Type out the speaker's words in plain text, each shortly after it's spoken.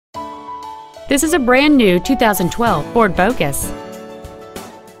This is a brand new 2012 Ford Focus.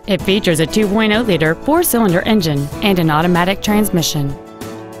 It features a 2.0-liter four-cylinder engine and an automatic transmission.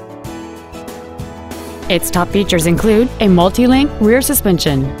 Its top features include a multi-link rear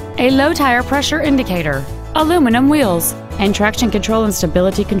suspension, a low tire pressure indicator, aluminum wheels, and traction control and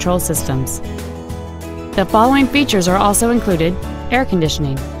stability control systems. The following features are also included: air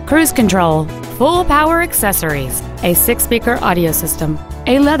conditioning, cruise control, full power accessories, a 6-speaker audio system,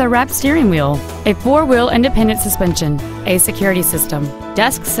 a leather-wrapped steering wheel, a 4-wheel independent suspension, a security system,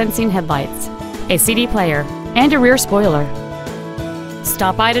 dusk sensing headlights, a CD player, and a rear spoiler.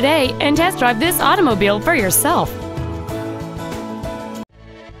 Stop by today and test drive this automobile for yourself.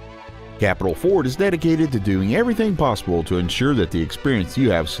 Capital Ford is dedicated to doing everything possible to ensure that the experience you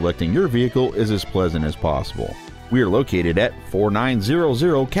have selecting your vehicle is as pleasant as possible. We are located at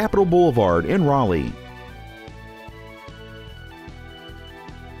 4900 Capital Boulevard in Raleigh.